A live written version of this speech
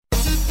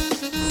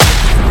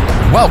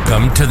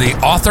Welcome to the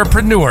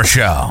Authorpreneur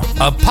Show,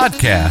 a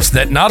podcast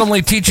that not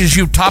only teaches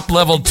you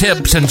top-level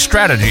tips and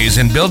strategies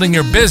in building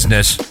your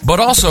business,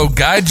 but also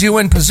guides you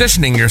in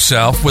positioning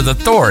yourself with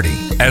authority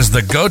as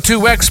the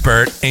go-to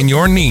expert in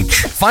your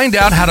niche. Find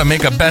out how to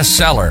make a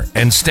bestseller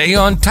and stay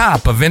on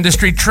top of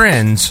industry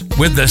trends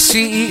with the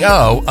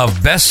CEO of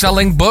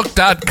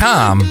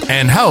BestsellingBook.com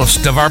and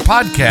host of our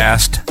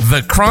podcast,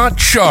 Vikrant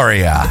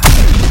Shaurya.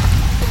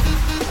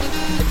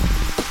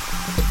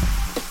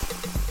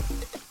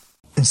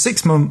 In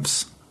 6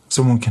 months,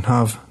 someone can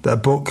have their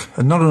book,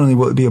 and not only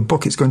will it be a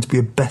book, it's going to be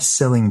a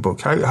best-selling book.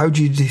 How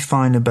do you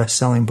define a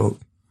best-selling book?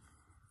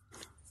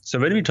 So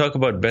when we talk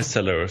about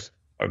bestsellers,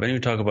 or when we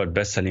talk about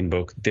best-selling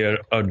book, there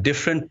are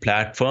different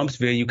platforms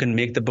where you can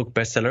make the book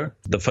bestseller.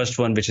 The first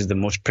one, which is the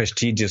most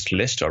prestigious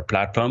list or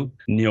platform,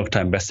 New York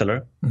Times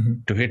bestseller.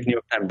 Mm-hmm. To hit New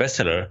York Times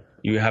bestseller,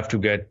 you have to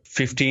get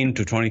 15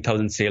 to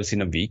 20,000 sales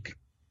in a week.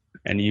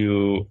 And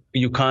you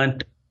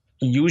can't.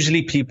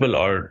 Usually people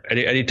or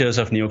editors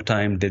of New York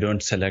Times, they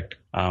don't select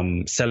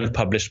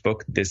self-published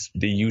book. They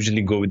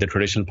usually go with the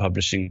traditional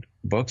publishing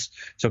books.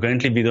 So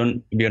currently we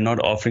are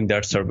not offering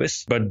that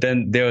service. But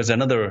then there's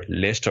another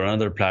list or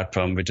another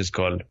platform which is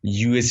called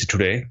USA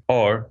Today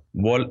or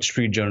Wall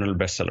Street Journal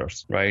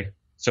bestsellers, right?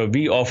 So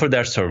we offer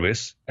that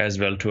service as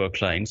well to our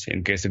clients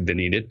in case if they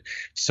need it.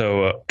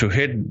 So to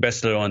hit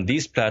bestseller on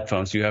these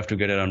platforms, you have to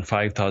get around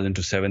 5,000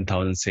 to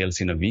 7,000 sales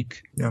in a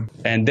week. Yeah.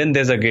 And then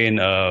there's again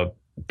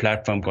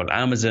platform called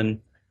Amazon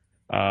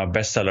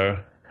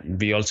bestseller.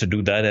 We also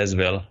do that as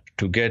well.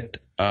 To get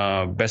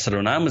bestseller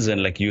on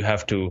Amazon, like you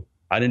have to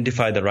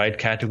identify the right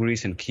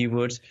categories and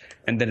keywords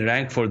and then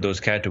rank for those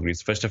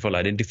categories. First of all,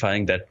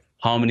 identifying that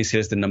how many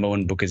sales the number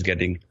one book is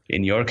getting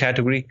in your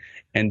category.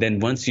 And then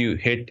once you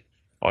hit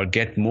or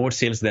get more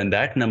sales than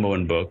that number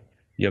one book,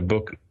 your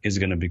book is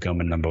going to become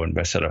a number one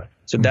bestseller.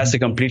 So that's a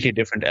completely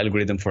different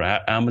algorithm for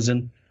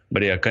Amazon.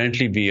 But yeah,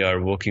 currently we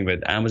are working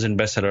with Amazon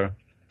bestseller,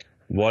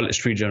 Wall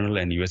Street Journal,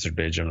 and USA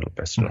Today Journal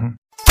bestseller.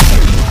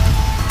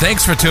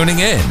 Thanks for tuning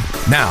in.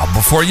 Now,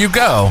 before you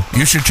go,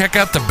 you should check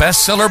out the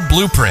Bestseller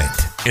Blueprint.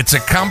 It's a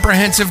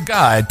comprehensive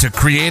guide to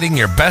creating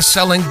your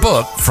best-selling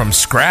book from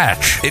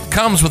scratch. It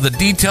comes with a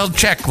detailed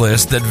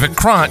checklist that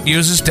Vikrant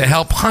uses to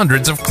help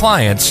hundreds of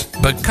clients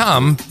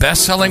become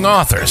best-selling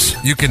authors.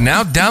 You can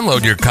now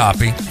download your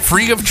copy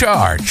free of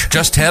charge.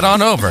 Just head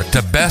on over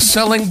to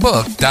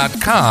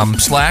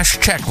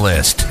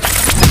bestsellingbook.com/checklist.